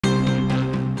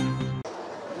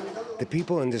The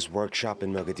people in this workshop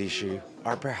in Mogadishu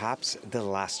are perhaps the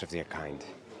last of their kind.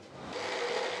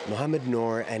 Mohammed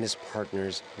Noor and his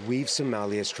partners weave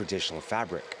Somalia's traditional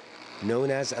fabric,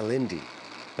 known as Alindi,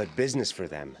 but business for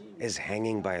them is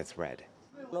hanging by a thread.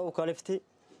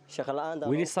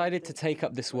 We decided to take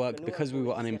up this work because we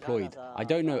were unemployed. I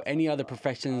don't know any other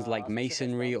professions like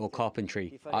masonry or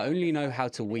carpentry. I only know how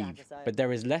to weave, but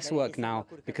there is less work now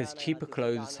because cheaper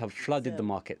clothes have flooded the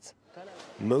markets.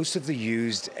 Most of the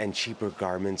used and cheaper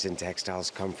garments and textiles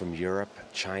come from Europe,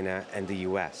 China, and the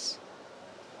US.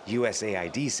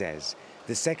 USAID says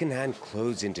the second-hand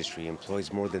clothes industry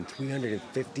employs more than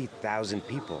 350,000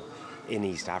 people in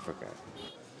East Africa.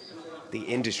 The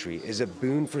industry is a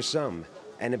boon for some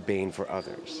and a bane for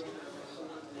others.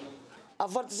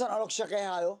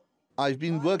 I've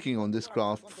been working on this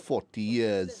craft for 40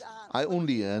 years. I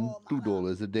only earn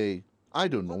 $2 a day. I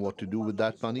don't know what to do with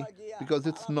that money because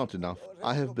it's not enough.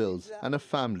 I have bills and a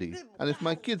family, and if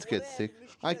my kids get sick,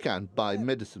 I can't buy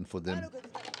medicine for them.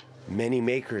 Many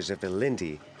makers of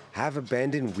Alindi have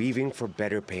abandoned weaving for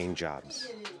better paying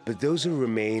jobs. But those who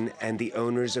remain and the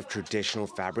owners of traditional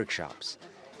fabric shops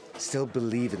still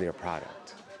believe in their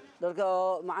product.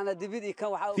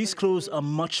 These clothes are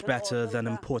much better than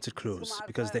imported clothes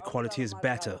because their quality is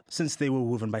better since they were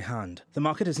woven by hand. The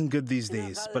market isn't good these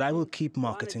days, but I will keep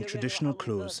marketing traditional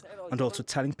clothes and also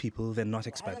telling people they're not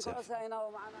expensive.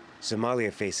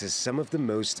 Somalia faces some of the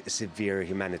most severe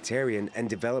humanitarian and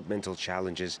developmental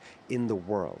challenges in the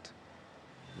world.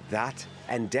 That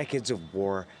and decades of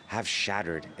war have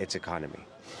shattered its economy.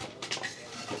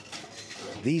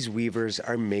 These weavers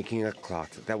are making a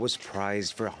cloth that was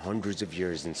prized for hundreds of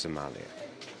years in Somalia.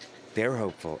 They're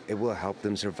hopeful it will help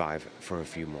them survive for a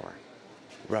few more.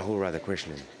 Rahul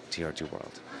Radhakrishnan, TR2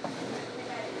 World.